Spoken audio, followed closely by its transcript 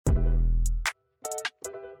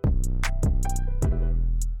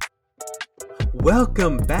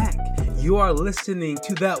Welcome back. You are listening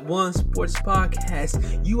to That One Sports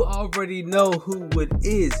Podcast. You already know who it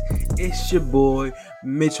is. It's your boy,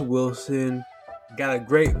 Mitch Wilson. Got a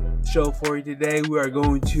great show for you today. We are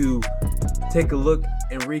going to take a look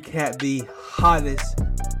and recap the hottest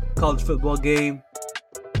college football game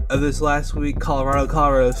of this last week,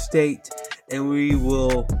 Colorado State. And we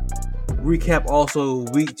will recap also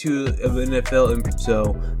week 2 of the NFL.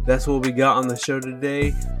 So that's what we got on the show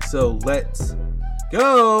today. So let's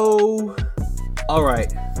go. All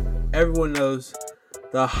right. Everyone knows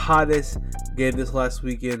the hottest game this last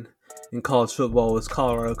weekend in college football was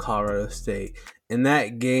Colorado State. And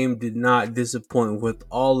that game did not disappoint with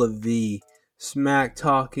all of the smack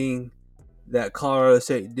talking that Colorado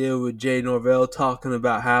State did with Jay Norvell talking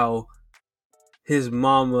about how his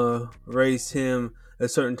mama raised him a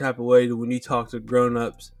certain type of way that when you talk to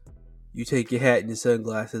grown-ups, you take your hat and your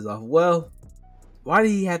sunglasses off. Well, why did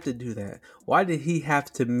he have to do that? Why did he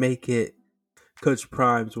have to make it Coach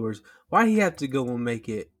Prime's words? Why did he have to go and make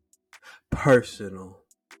it personal?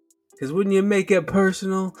 Because when you make it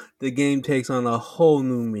personal, the game takes on a whole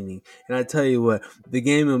new meaning. And I tell you what, the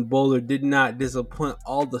game in Boulder did not disappoint.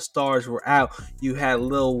 All the stars were out. You had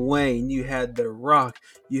Lil Wayne, you had The Rock,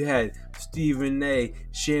 you had Stephen A,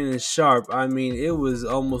 Shannon Sharp. I mean, it was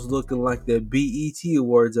almost looking like the BET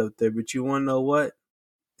Awards up there. But you want to know what?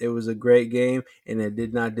 It was a great game, and it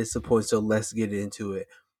did not disappoint. So let's get into it.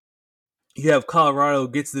 You have Colorado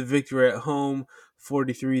gets the victory at home,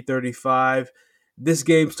 43-35. This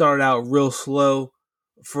game started out real slow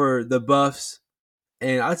for the Buffs.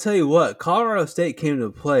 And I'll tell you what, Colorado State came to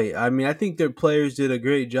play. I mean, I think their players did a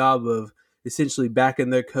great job of essentially backing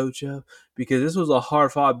their coach up because this was a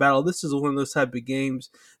hard-fought battle. This is one of those type of games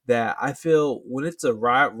that I feel when it's a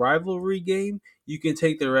rivalry game, you can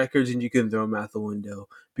take the records and you can throw them out the window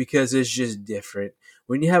because it's just different.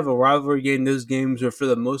 When you have a rivalry game, those games are for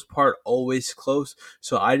the most part always close.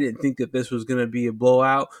 So I didn't think that this was going to be a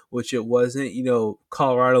blowout, which it wasn't. You know,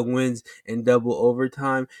 Colorado wins in double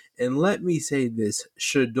overtime. And let me say this,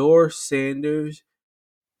 Shedeur Sanders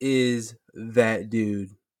is that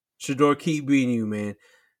dude. Shedeur, keep beating you, man.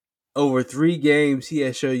 Over 3 games, he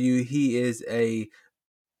has shown you he is a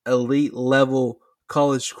elite level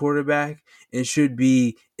college quarterback and should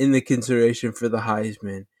be in the consideration for the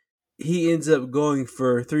Heisman. He ends up going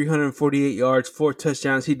for 348 yards, 4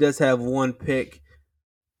 touchdowns. He does have 1 pick,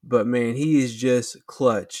 but man, he is just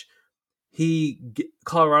clutch.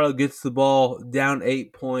 Colorado gets the ball down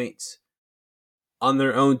 8 points on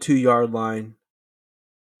their own 2-yard line,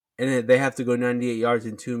 and they have to go 98 yards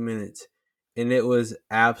in 2 minutes, and it was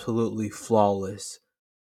absolutely flawless.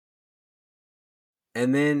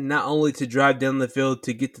 And then not only to drive down the field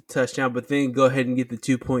to get the touchdown, but then go ahead and get the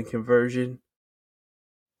 2-point conversion.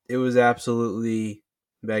 It was absolutely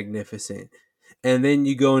magnificent. And then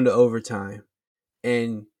you go into overtime.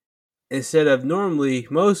 And instead of normally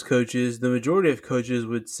most coaches, the majority of coaches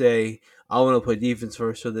would say, I want to play defense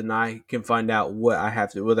first so then I can find out whether I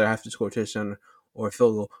have to score a touchdown or a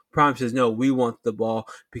field goal. Prime says, no, we want the ball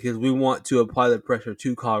because we want to apply the pressure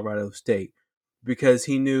to Colorado State because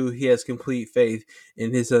he knew he has complete faith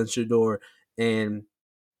in his son Shedeur. And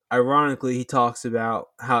ironically, he talks about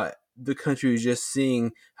how the country is just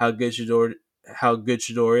seeing how good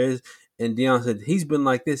Shedeur is. And Deion said he's been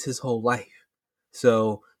like this his whole life.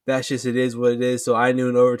 So that's just it is what it is. So I knew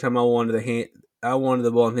in overtime I wanted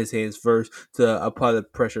the ball in his hands first to apply the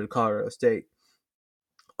pressure to Colorado State.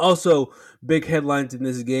 Also, big headlines in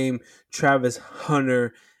this game. Travis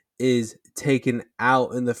Hunter is taken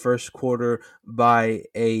out in the first quarter by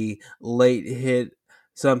a late hit.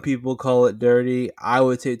 Some people call it dirty. I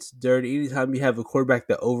would say it's dirty. Anytime you have a quarterback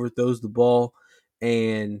that overthrows the ball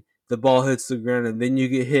and the ball hits the ground and then you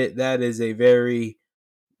get hit, that is a very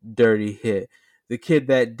dirty hit. The kid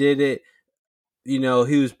that did it, you know,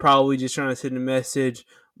 he was probably just trying to send a message,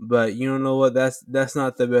 but you don't know what? That's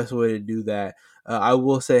not the best way to do that. I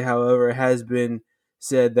will say, however, it has been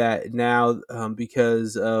said that now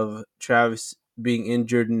because of Travis being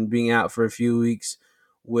injured and being out for a few weeks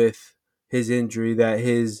with his injury, that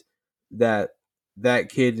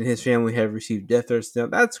kid and his family have received death threats. Now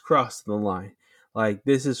that's crossing the line. Like,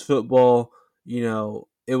 this is football, you know.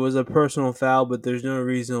 It was a personal foul, but there's no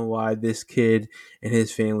reason why this kid and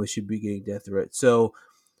his family should be getting death threats. So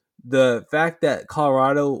the fact that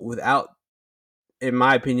Colorado, without, in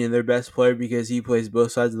my opinion, their best player because he plays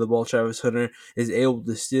both sides of the ball, Travis Hunter, is able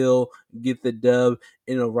to still get the dub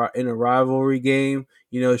in a rivalry game.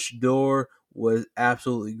 You know, Shedeur was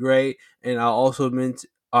absolutely great, and I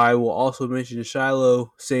will also mention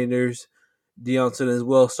Shiloh Sanders, Deonson as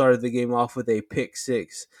well, started the game off with a pick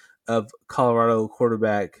 6 of Colorado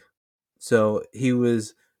quarterback So he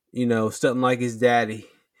was, stunting like his daddy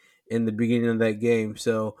in the beginning of that game.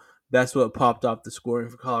 So that's what popped off the scoring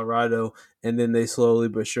for Colorado. And then they slowly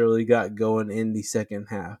but surely got going in the second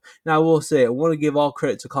half. Now, I will say, I want to give all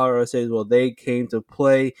credit to Colorado State as well. They came to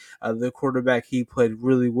play. The quarterback, he played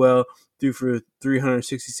really well, threw for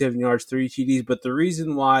 367 yards, 3 TDs. But the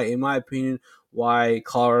reason why, in my opinion, why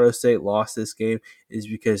Colorado State lost this game is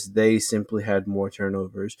because they simply had more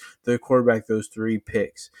turnovers. Their quarterback throws 3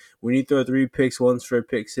 picks. When you throw 3 picks, one's for a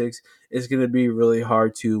pick six, it's going to be really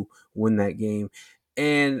hard to win that game.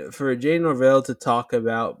 And for Jay Norvell to talk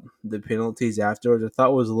about the penalties afterwards, I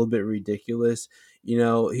thought was a little bit ridiculous.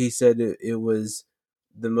 He said it was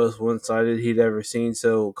the most one-sided he'd ever seen.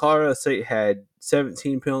 So Colorado State had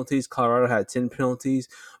 17 penalties. Colorado had 10 penalties.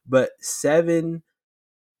 But 7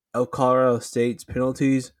 of Colorado State's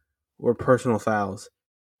penalties were personal fouls.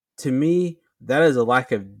 To me, that is a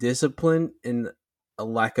lack of discipline and a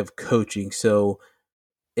lack of coaching. So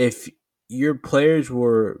if your players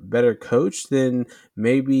were better coached, then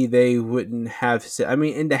maybe they wouldn't have.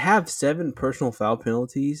 And to have 7 personal foul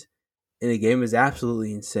penalties in a game is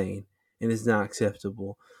absolutely insane and is not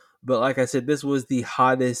acceptable. But like I said, this was the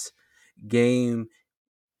hottest game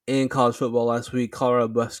in college football last week. Colorado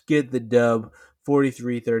Buffs get the dub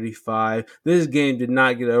 43-35. This game did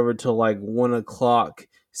not get over till like 1 o'clock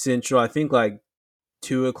Central. I think like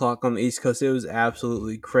 2 o'clock on the East Coast. It was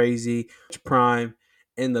absolutely crazy. Prime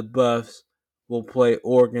and the Buffs will play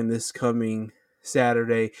Oregon this coming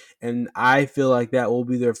Saturday, and I feel like that will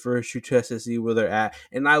be their first true test to see where they're at.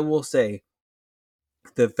 And I will say,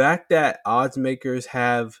 the fact that odds makers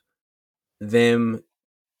have them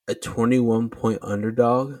a 21-point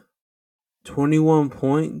underdog, 21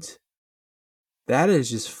 points, that is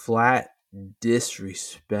just flat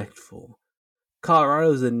disrespectful.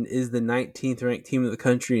 Colorado is the 19th ranked team in the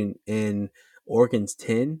country, and Oregon's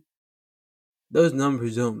 10. Those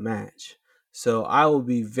numbers don't match. So I will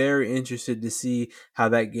be very interested to see how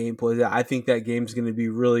that game plays out. I think that game's going to be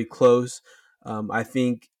really close. I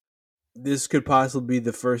think this could possibly be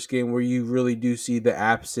the first game where you really do see the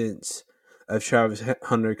absence of Travis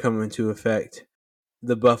Hunter come into effect.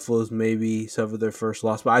 The Buffaloes maybe suffer their first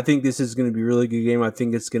loss, but I think this is going to be a really good game. I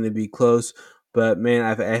think it's going to be close. But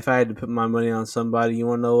man, if I had to put my money on somebody, you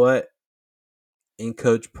want to know what? In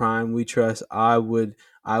Coach Prime, we trust. I would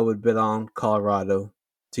bet on Colorado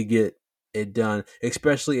to get it done,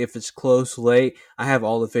 especially if it's close late. I have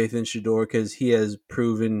all the faith in Shador because he has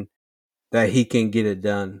proven that he can get it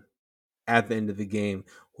done at the end of the game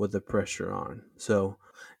with the pressure on. So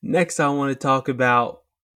next, I want to talk about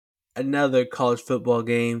another college football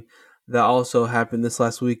game that also happened this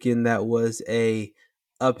last weekend. That was a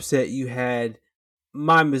upset. You had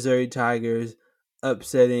my Missouri Tigers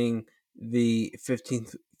upsetting the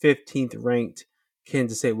 15th ranked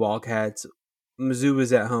Kansas State Wildcats. Mizzou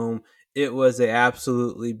was at home. It was an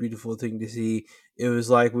absolutely beautiful thing to see. It was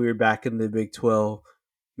like we were back in the Big 12.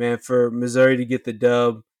 Man, for Missouri to get the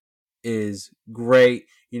dub is great.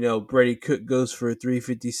 Brady Cook goes for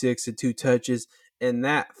 356 and 2 touches. And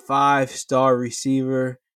that 5-star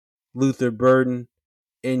receiver, Luther Burden,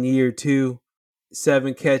 in year 2,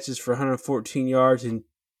 7 catches for 114 yards and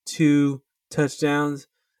 2 touchdowns.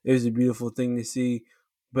 It was a beautiful thing to see.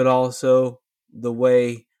 But also the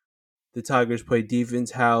way the Tigers played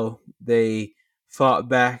defense, how they fought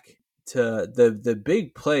back to the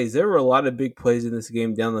big plays. There were a lot of big plays in this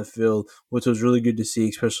game down the field, which was really good to see,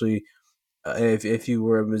 especially if you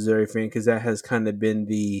were a Missouri fan, because that has kind of been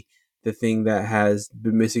the thing that has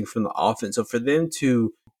been missing from the offense. So for them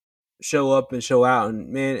to show up and show out,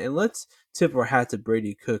 and let's tip our hat to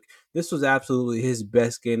Brady Cook. This was absolutely his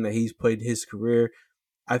best game that he's played in his career.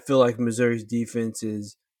 I feel like Missouri's defense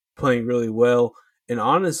is playing really well. And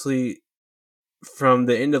honestly, from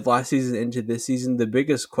the end of last season into this season, the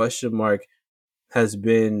biggest question mark has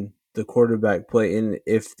been the quarterback play. And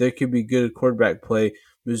if there could be good quarterback play,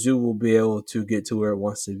 Mizzou will be able to get to where it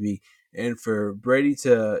wants to be. And for Brady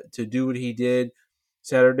to do what he did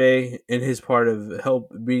Saturday in his part of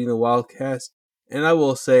help beating the Wildcats, and I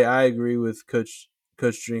will say I agree with Coach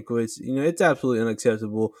Drinkwitz. It's absolutely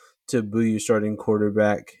unacceptable to boo your starting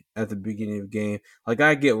quarterback at the beginning of the game. Like,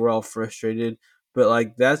 I get we're all frustrated, but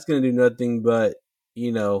like that's gonna do nothing but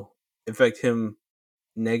affect him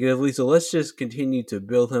negatively. So let's just continue to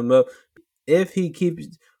build him up. If he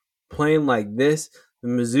keeps playing like this, the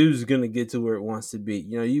Mizzou's going to get to where it wants to be.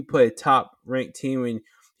 You play a top-ranked team and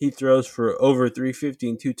he throws for over 350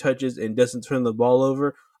 and 2 touches and doesn't turn the ball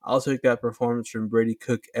over. I'll take that performance from Brady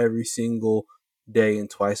Cook every single day and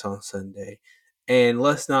twice on Sunday. And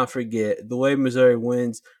let's not forget, the way Missouri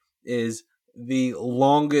wins is the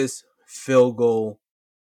longest field goal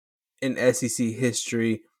in SEC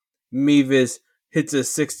history. Mevis hits a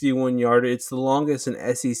 61-yarder. It's the longest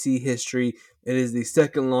in SEC history. It is the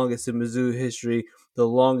second longest in Mizzou history. The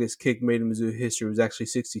longest kick made in Mizzou history was actually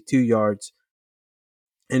 62 yards.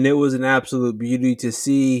 And it was an absolute beauty to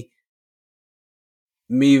see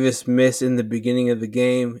Mevis miss in the beginning of the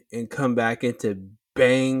game and come back into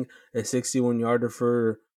bang a 61-yarder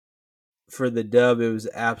for the dub. It was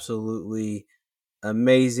absolutely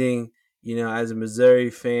amazing. As a Missouri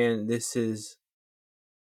fan, this is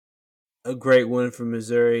a great win for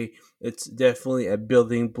Missouri. It's definitely a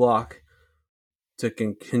building block to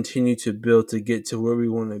continue to build to get to where we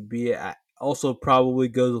want to be at. Also probably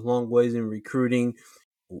goes a long ways in recruiting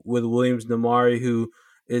with Williams Namari, who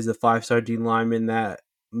is a 5-star D lineman that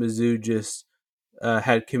Mizzou just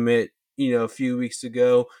had commit, a few weeks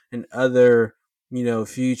ago, and other,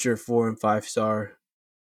 future 4 and 5-star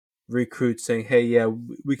recruits saying, hey, yeah,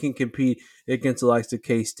 we can compete against the likes of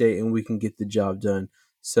K-State and we can get the job done.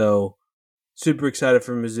 So super excited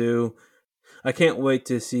for Mizzou. I can't wait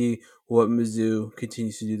to see what Mizzou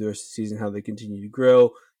continues to do the rest of the season, how they continue to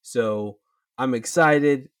grow. So I'm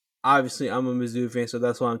excited. Obviously, I'm a Mizzou fan, so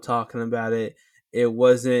that's why I'm talking about it. It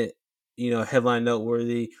wasn't, headline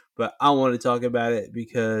noteworthy, but I want to talk about it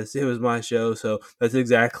because it was my show. So that's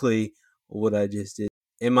exactly what I just did.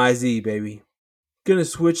 MIZ, baby. Gonna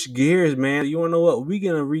switch gears, man. You wanna know what? We're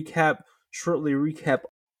gonna shortly recap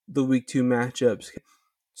the week 2 matchups.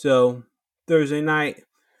 So Thursday night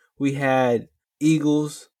we had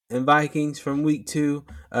Eagles and Vikings from week 2.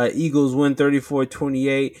 Eagles win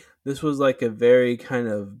 34-28. This was like a very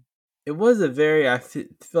I feel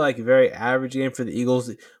like a very average game for the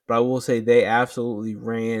Eagles, but I will say they absolutely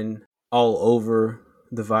ran all over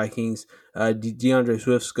the Vikings. DeAndre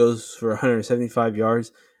Swift goes for 175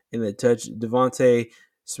 yards in the touch. Devontae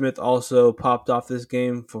Smith also popped off this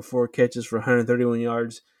game for 4 catches for 131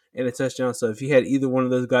 yards and a touchdown. So if you had either one of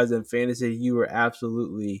those guys in fantasy, you were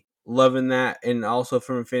absolutely loving that. And also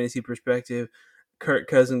from a fantasy perspective, Kirk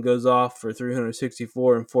Cousins goes off for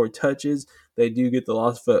 364 and 4 touches. They do get the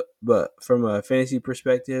loss, but from a fantasy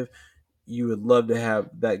perspective, you would love to have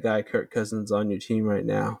that guy Kirk Cousins on your team right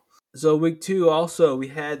now. So week 2 also, we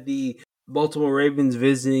had the Baltimore Ravens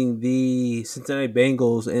visiting the Cincinnati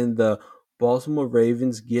Bengals, and the Baltimore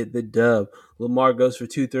Ravens get the dub. Lamar goes for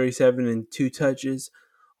 237 and 2 touches.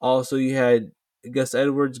 Also, you had Gus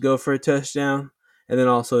Edwards go for a touchdown, and then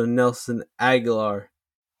also Nelson Aguilar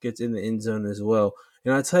gets in the end zone as well.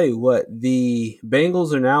 And I tell you what, the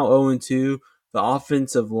Bengals are now 0-2. The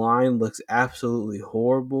offensive line looks absolutely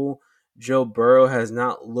horrible. Joe Burrow has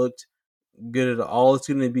not looked good at all. It's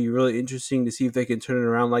going to be really interesting to see if they can turn it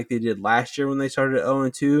around like they did last year when they started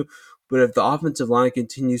 0-2. But if the offensive line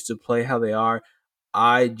continues to play how they are,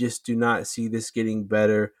 I just do not see this getting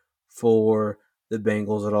better for the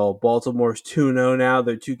Bengals at all. Baltimore's 2-0 now.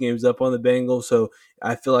 They're 2 games up on the Bengals, so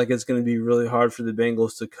I feel like it's going to be really hard for the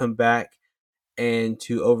Bengals to come back and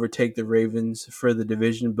to overtake the Ravens for the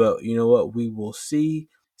division. But you know what? We will see.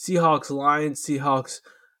 Seahawks-Lions. Seahawks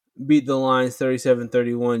beat the Lions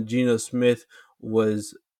 37-31. Geno Smith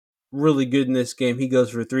was really good in this game. He goes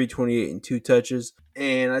for 328 and 2 touches.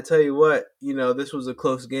 And I tell you what, this was a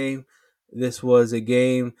close game. This was a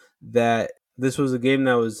game that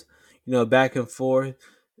was, back and forth.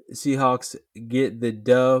 Seahawks get the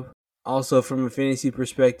dub. Also, from a fantasy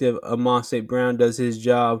perspective, Amon St. Brown does his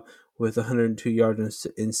job with 102 yards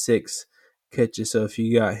and 6 catches. So if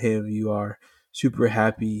you got him, you are super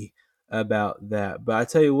happy about that. But I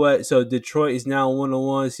tell you what, so Detroit is now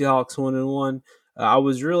 1-1, Seahawks 1-1. I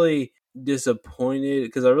was really disappointed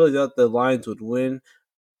because I really thought the Lions would win,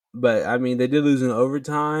 but I mean they did lose in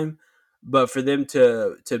overtime. But for them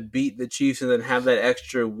to beat the Chiefs and then have that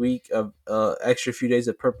extra week of extra few days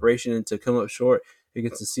of preparation and to come up short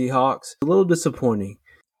against the Seahawks, a little disappointing.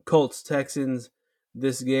 Colts Texans,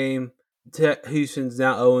 this game, Houston's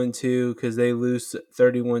now 0-2 because they lose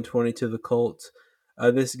 31-20 to the Colts.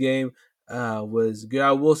 This game was good.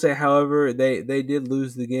 I will say, however, they did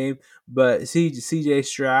lose the game, but CJ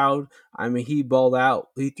Stroud, I mean, he balled out.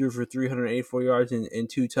 He threw for 384 yards and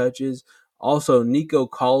 2 touches. Also, Nico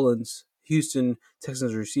Collins, Houston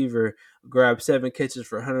Texans receiver, grabbed 7 catches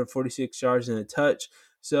for 146 yards and a touch.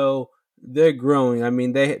 So they're growing. I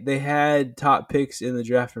mean, they had top picks in the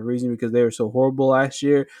draft for a reason because they were so horrible last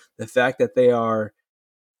year. The fact that they are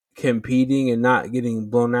competing and not getting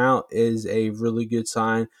blown out is a really good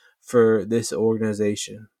sign for this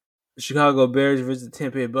organization. The Chicago Bears visit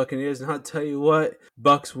Tampa Bay Buccaneers, and I'll tell you what,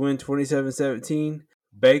 Bucks win 27-17.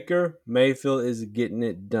 Baker Mayfield is getting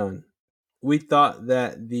it done. We thought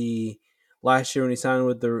that the last year when he signed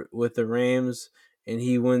with the Rams, and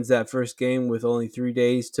he wins that first game with only 3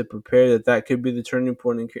 days to prepare, that could be the turning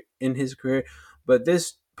point in his career. But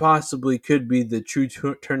this possibly could be the true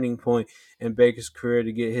turning point in Baker's career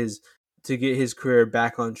to get his career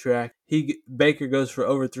back on track. Baker goes for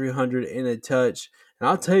over 300 in a touch. And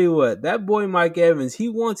I'll tell you what, that boy Mike Evans, he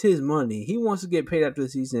wants his money. He wants to get paid after the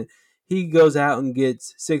season. He goes out and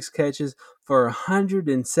gets 6 catches for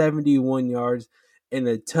 171 yards in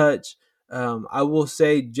a touch. I will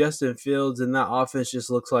say Justin Fields and that offense just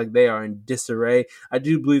looks like they are in disarray. I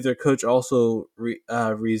do believe their coach also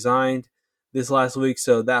resigned this last week,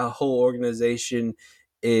 so that whole organization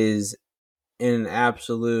is in an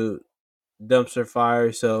absolute dumpster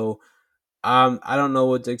fire. So I don't know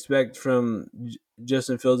what to expect from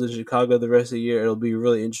Justin Fields in Chicago the rest of the year. It'll be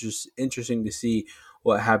really interesting to see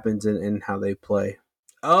what happens and how they play.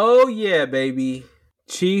 Oh yeah, baby.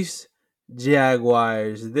 Chiefs,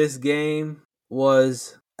 Jaguars. This game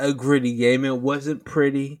was a gritty game. It wasn't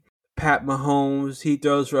pretty. Pat Mahomes, he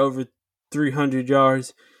throws for over 300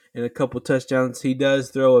 yards and a couple touchdowns. He does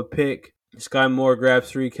throw a pick. Sky Moore grabs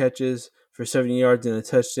 3 catches for 70 yards and a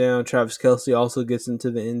touchdown. Travis Kelce also gets into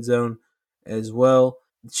the end zone as well.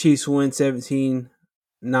 The Chiefs win 17-9.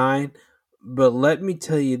 But let me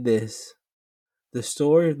tell you this. The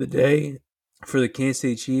story of the day for the Kansas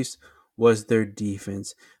City Chiefs was their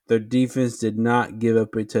defense. Their defense did not give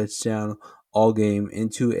up a touchdown all game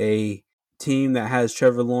into a team that has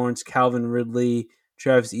Trevor Lawrence, Calvin Ridley,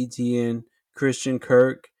 Travis Etienne, Christian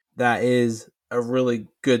Kirk. That is a really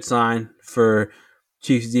good sign for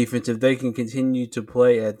Chiefs defense. If they can continue to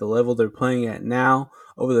play at the level they're playing at now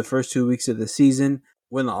over the first 2 weeks of the season,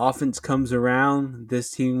 when the offense comes around,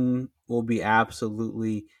 this team will be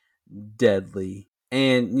absolutely deadly.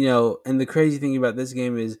 And and the crazy thing about this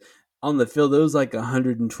game is on the field it was like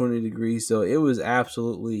 120 degrees, so it was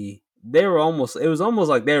absolutely it was almost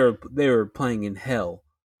like they were playing in hell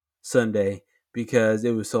Sunday because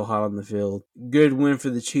it was so hot on the field. Good win for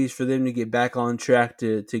the Chiefs, for them to get back on track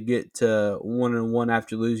to get to 1-1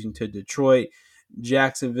 after losing to Detroit.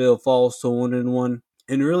 Jacksonville falls to 1-1.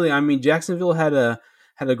 And really, I mean, Jacksonville had a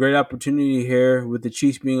great opportunity here with the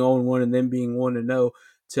Chiefs being 0-1 and them being 1-0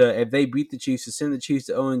 to, if they beat the Chiefs, to send the Chiefs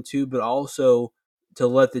to 0-2, but also to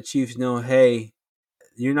let the Chiefs know, hey,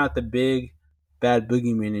 you're not the big bad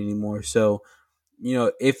boogeyman anymore. So,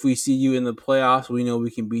 if we see you in the playoffs, we know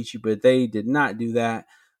we can beat you. But they did not do that.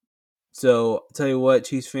 So, I'll tell you what,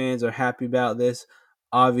 Chiefs fans are happy about this.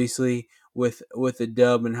 Obviously, with the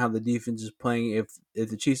dub and how the defense is playing, if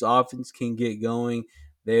the Chiefs offense can get going,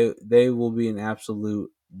 they will be an absolute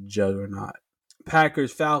juggernaut.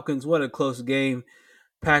 Packers Falcons, what a close game.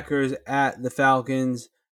 Packers at the Falcons.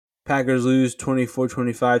 Packers lose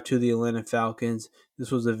 24-25 to the Atlanta Falcons.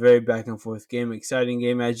 This was a very back and forth game, exciting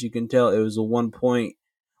game, as you can tell. It was a 1 point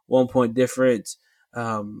difference.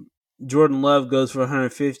 Jordan Love goes for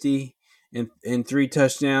 150 and 3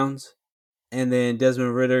 touchdowns. And then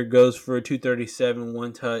Desmond Ridder goes for 237,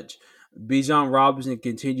 1 touch. Bijan Robinson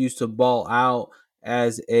continues to ball out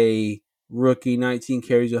as a rookie, 19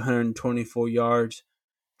 carries, 124 yards.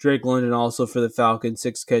 Drake London also for the Falcons,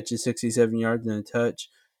 6 catches, 67 yards, and a touch.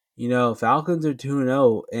 Falcons are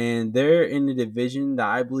 2-0, and they're in a division that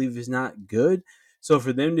I believe is not good. So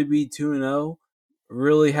for them to be 2-0,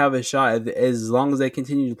 really have a shot, as long as they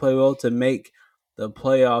continue to play well, to make the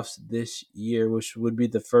playoffs this year, which would be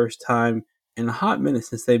the first time in a hot minute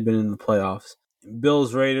since they've been in the playoffs.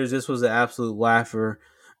 Bills Raiders, this was an absolute laugher.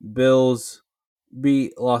 Bills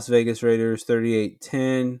beat Las Vegas Raiders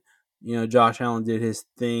 38-10. Josh Allen did his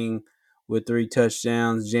thing with 3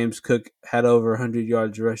 touchdowns. James Cook had over 100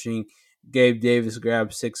 yards rushing. Gabe Davis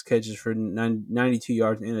grabbed 6 catches for 92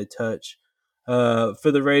 yards and a touch.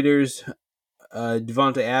 For the Raiders,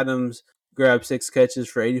 Devontae Adams grabbed 6 catches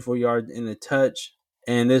for 84 yards and a touch.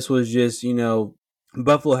 And this was just,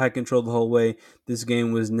 Buffalo had control the whole way. This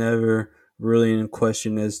game was never really in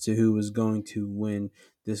question as to who was going to win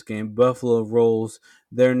this game. Buffalo rolls.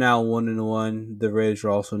 They're now 1-1. The Raiders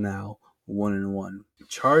are also now 1-1.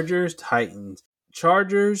 Chargers, Titans.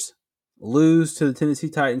 Chargers lose to the Tennessee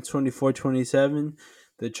Titans 24-27.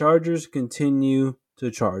 The Chargers continue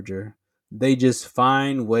to charger. They just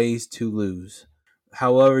find ways to lose.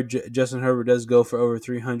 However, Justin Herbert does go for over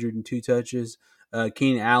 302 touches.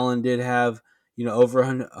 Keenan Allen did have, over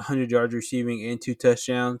 100 yards receiving and 2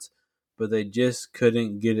 touchdowns, but they just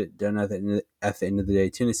couldn't get it done at the end of the day.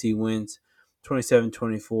 Tennessee wins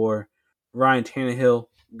 27-24. Ryan Tannehill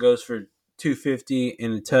goes for 250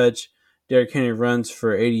 and a touch. Derrick Henry runs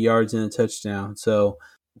for 80 yards and a touchdown. So,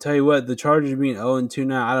 I'll tell you what, the Chargers being 0-2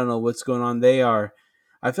 now, I don't know what's going on.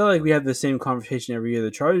 I feel like we have the same conversation every year. The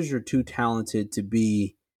Chargers are too talented to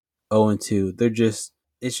be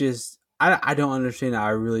 0-2. I don't understand it. I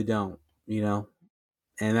really don't, you know.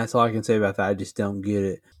 And that's all I can say about that. I just don't get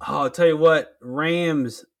it. Oh, I'll tell you what,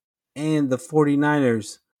 Rams and the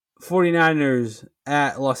 49ers. 49ers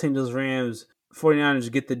at Los Angeles Rams.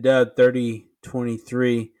 49ers get the dub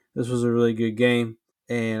 30-23. This was a really good game.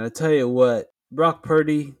 And I tell you what, Brock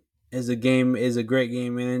Purdy is a great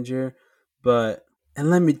game manager, but and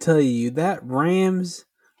let me tell you, that Rams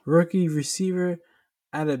rookie receiver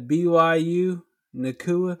out of BYU,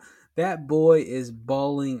 Nakua, that boy is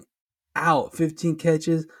balling out. 15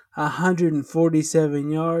 catches, 147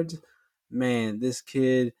 yards. Man, this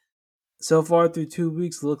kid so far through 2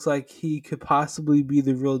 weeks looks like he could possibly be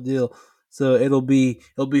the real deal. So it'll be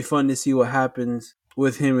fun to see what happens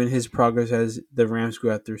with him and his progress as the Rams go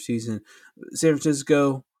out their season. San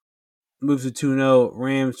Francisco moves to 2-0.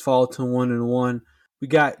 Rams fall to 1-1. We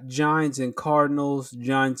got Giants and Cardinals.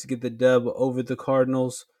 Giants get the dub over the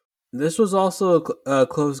Cardinals. This was also a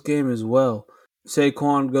close game as well.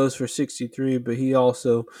 Saquon goes for 63, but he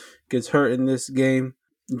also gets hurt in this game.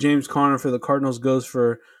 James Conner for the Cardinals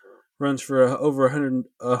runs for over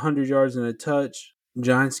 100 yards and a touch.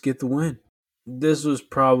 Giants get the win. This was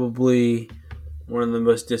probably one of the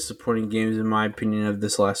most disappointing games, in my opinion, of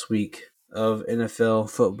this last week of NFL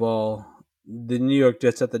football. The New York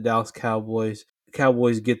Jets at the Dallas Cowboys.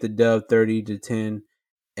 Cowboys get the dub 30-10.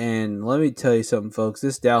 And let me tell you something, folks.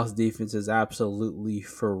 This Dallas defense is absolutely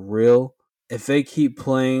for real. If they keep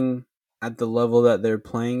playing at the level that they're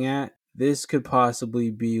playing at, this could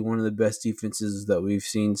possibly be one of the best defenses that we've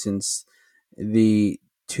seen since the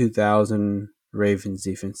 2000 Ravens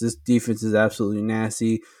defense. This defense is absolutely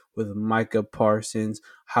nasty with Micah Parsons.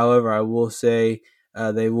 However, I will say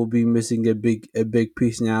they will be missing a big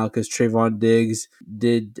piece now because Trayvon Diggs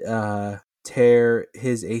did tear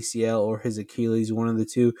his ACL or his Achilles, one of the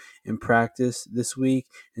two, in practice this week,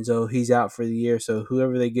 and so he's out for the year. So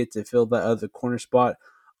whoever they get to fill that other corner spot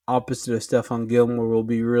opposite of Stephon Gilmore will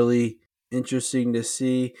be really interesting to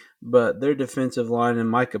see. But their defensive line and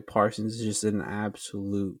Micah Parsons is just an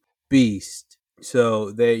absolute beast.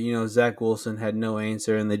 So Zach Wilson had no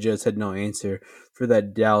answer, and the Jets had no answer for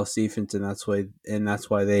that Dallas defense, and that's why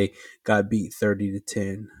they got beat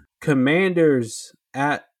 30-10. Commanders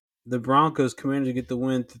at the Broncos. Commanders get the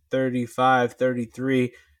win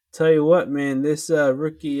 35-33. Tell you what, man, this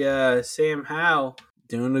rookie Sam Howell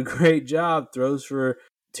doing a great job. Throws for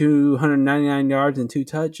 299 yards and 2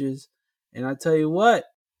 touches. And I tell you what,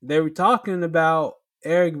 they were talking about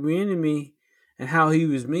Eric Bieniemy and how he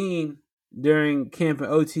was mean during camp and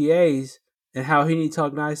OTAs and how he need to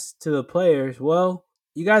talk nice to the players. Well,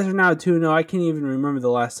 you guys are now 2-0. I can't even remember the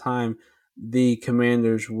last time the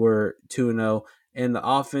Commanders were 2-0, and the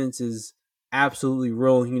offense is absolutely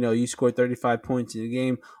rolling. You scored 35 points in the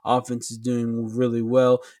game. Offense is doing really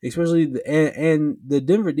well, especially and the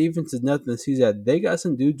Denver defense is nothing to sneeze at. They got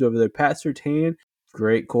some dudes over there. Pat Surtain,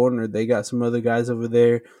 great corner. They got some other guys over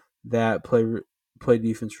there that play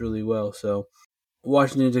defense really well. So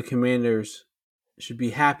Washington Commanders should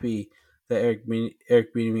be happy that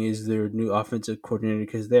Eric Bieniemy is their new offensive coordinator,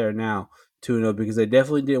 because they are now 2-0, because they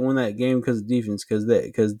definitely didn't win that game because of defense, because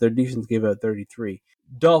their defense gave up 33.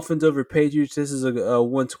 Dolphins over Patriots. This is a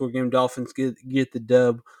one-score game. Dolphins get the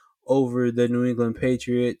dub over the New England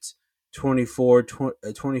Patriots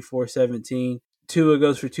 24-17. Tua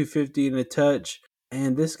goes for 250 and a touch.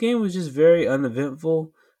 And this game was just very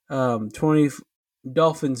uneventful. Dolphins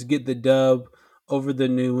get the dub over the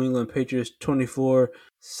New England Patriots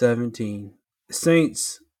 24-17.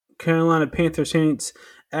 Carolina Panthers Saints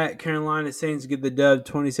at Carolina. Saints get the dub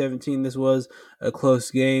 2017. This was a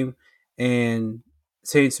close game, and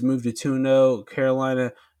Saints moved to 2-0.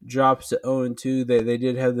 Carolina drops to 0-2. They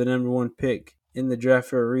did have the number 1 pick in the draft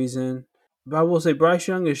for a reason. But I will say Bryce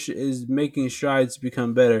Young is making strides to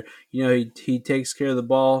become better. He takes care of the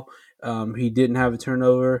ball. He didn't have a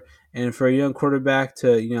turnover, and for a young quarterback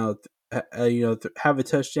to have a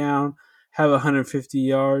touchdown, have 150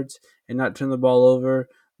 yards, and not turn the ball over,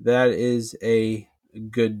 that is a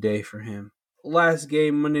good day for him. Last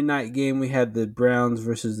game, Monday night game, we had the Browns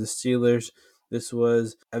versus the Steelers. This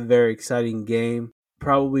was a very exciting game.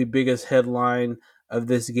 Probably biggest headline of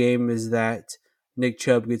this game is that Nick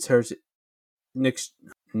Chubb gets hurt. Nick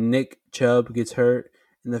Chubb gets hurt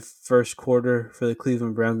in the first quarter for the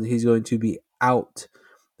Cleveland Browns, and he's going to be out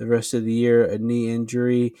the rest of the year. A knee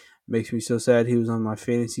injury makes me so sad. He was on my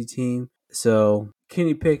fantasy team. So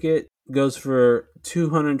Kenny Pickett goes for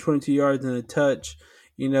 222 yards and a touch.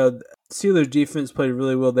 Steelers defense played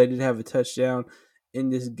really well. They did have a touchdown in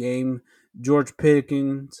this game. George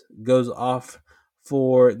Pickens goes off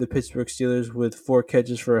for the Pittsburgh Steelers with 4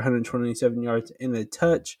 catches for 127 yards and a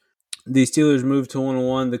touch. The Steelers moved to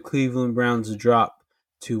 1-1. The Cleveland Browns dropped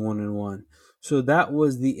to 1-1. So that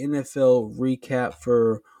was the NFL recap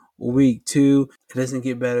for week 2. It doesn't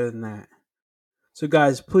get better than that. So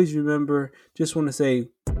guys, please remember, just want to say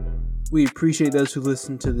we appreciate those who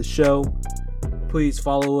listen to the show. Please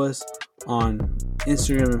follow us on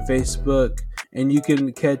Instagram and Facebook, and you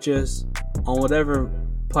can catch us on whatever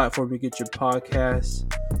platform you get your podcasts.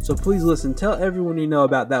 So please listen. Tell everyone you know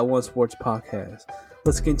about That One Sports Podcast.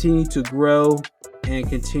 Let's continue to grow and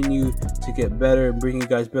continue to get better and bring you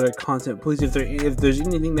guys better content. Please, if there's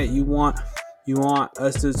anything that you want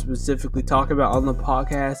us to specifically talk about on the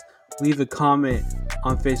podcast, leave a comment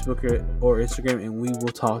on Facebook or Instagram, and we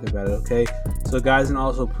will talk about it, okay? So guys, and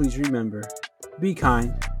also please remember, be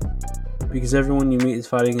kind, because everyone you meet is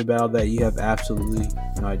fighting a battle that you have absolutely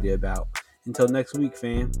no idea about. Until next week,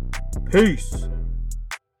 fam. Peace.